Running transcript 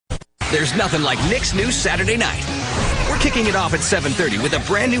There's nothing like Nick's new Saturday night. We're kicking it off at 7:30 with a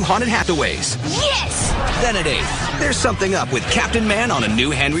brand new Haunted Hathaways. Yes! Then at 8, there's something up with Captain Man on a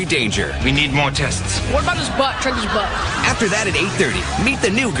new Henry Danger. We need more tests. What about his butt? Check his butt. After that at 8:30, meet the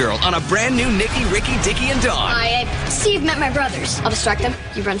new girl on a brand new Nicky, Ricky, Dicky, and Dawn. Hi, see, you've met my brothers. I'll distract them.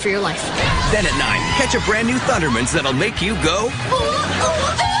 You run for your life. Then at 9, catch a brand new Thundermans that'll make you go.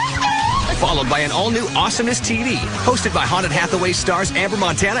 Followed by an all-new Awesomeness TV, hosted by Haunted Hathaway stars Amber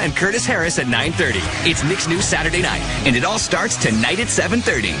Montana and Curtis Harris at 9:30. It's Nick's new Saturday night, and it all starts tonight at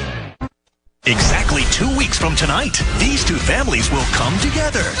 7:30. Exactly 2 weeks from tonight, these two families will come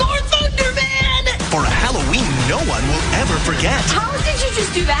together. More Thunderman! For a Halloween no one will ever forget. How did you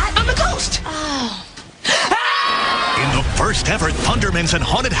just do that? I'm a ghost! Oh. In the first ever Thundermans and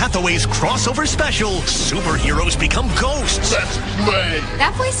Haunted Hathaways crossover special, superheroes become ghosts. That's great.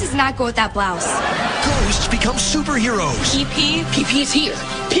 That voice does not go with that blouse. Ghosts become superheroes. PP? PP is here.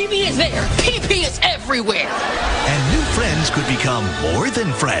 PP is there. PP is everywhere. And new friends could become more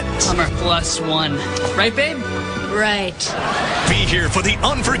than friends. Summer +1. Right, babe? Right. Be here for the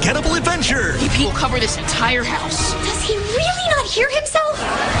unforgettable adventure. PP will cover this entire house. Does he really not hear himself?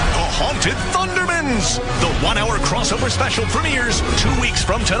 The Haunted Thundermans. The 1-hour crossover special premieres 2 weeks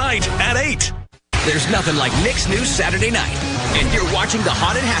from tonight at 8. There's nothing like Nick's new Saturday night, and you're watching the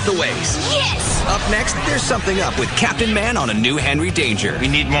Haunted Hathaways. Yes! Up next, there's something up with Captain Man on a new Henry Danger. We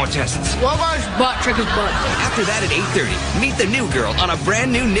need more tests. What about his butt? Check his butt. After that at 8:30, meet the new girl on a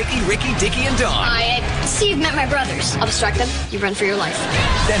brand new Nicky, Ricky, Dicky, and Dawn. Hi, see, you've met my brothers. I'll distract them. You run for your life.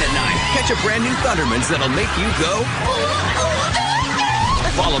 Then at 9, catch a brand new Thundermans that'll make you go.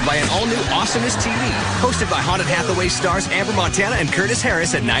 Followed by an all-new Awesomeness TV, hosted by Haunted Hathaway stars Amber Montana and Curtis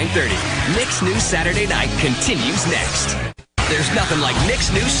Harris at 9:30. Nick's new Saturday night continues next. There's nothing like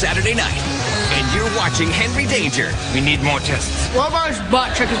Nick's new Saturday night, and you're watching Henry Danger. We need more tests. What about his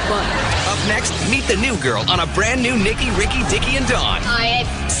butt? Check his butt. Up next, meet the new girl on a brand new Nicky, Ricky, Dicky, and Dawn. Hi,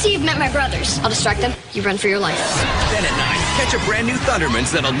 see, you've met my brothers. I'll distract them. You run for your life. Then at 9, catch a brand new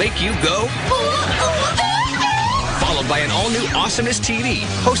Thundermans that'll make you go. Followed by an all-new Awesomeness TV,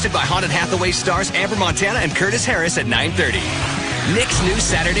 hosted by Haunted Hathaway stars Amber Montana and Curtis Harris at 9:30. Nick's new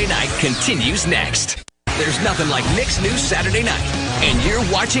Saturday night continues next. There's nothing like Nick's new Saturday night, and you're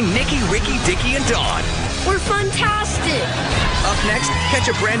watching Nicky, Ricky, Dicky, and Dawn. We're fantastic. Up next, catch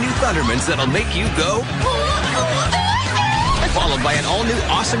a brand new Thundermans that'll make you go. Followed by an all-new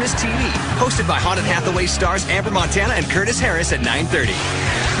Awesomeness TV, hosted by Haunted Hathaway stars Amber Montana and Curtis Harris at 9:30.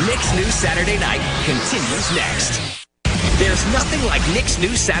 Nick's new Saturday night continues next. There's nothing like Nick's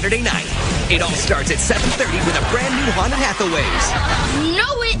new Saturday night. It all starts at 7:30 with a brand new Haunted Hathaways.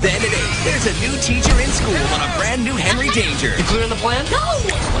 Know it! Then at 8, there's a new teacher in school on a brand new Henry Danger. You clear on the plan? No!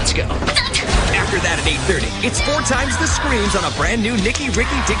 Let's go. After that at 8:30, it's 4 times the screams on a brand new Nicky,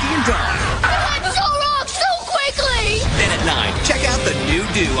 Ricky, Dicky, and Dawn. That's so wrong so quickly! Then at 9, check out the new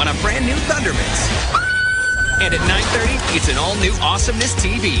Do on a brand new Thundermans. And at 9:30, it's an all-new Awesomeness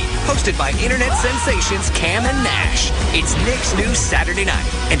TV, hosted by internet sensations Cam and Nash. It's Nick's new Saturday night,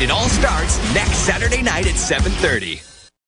 and it all starts next Saturday night at 7:30.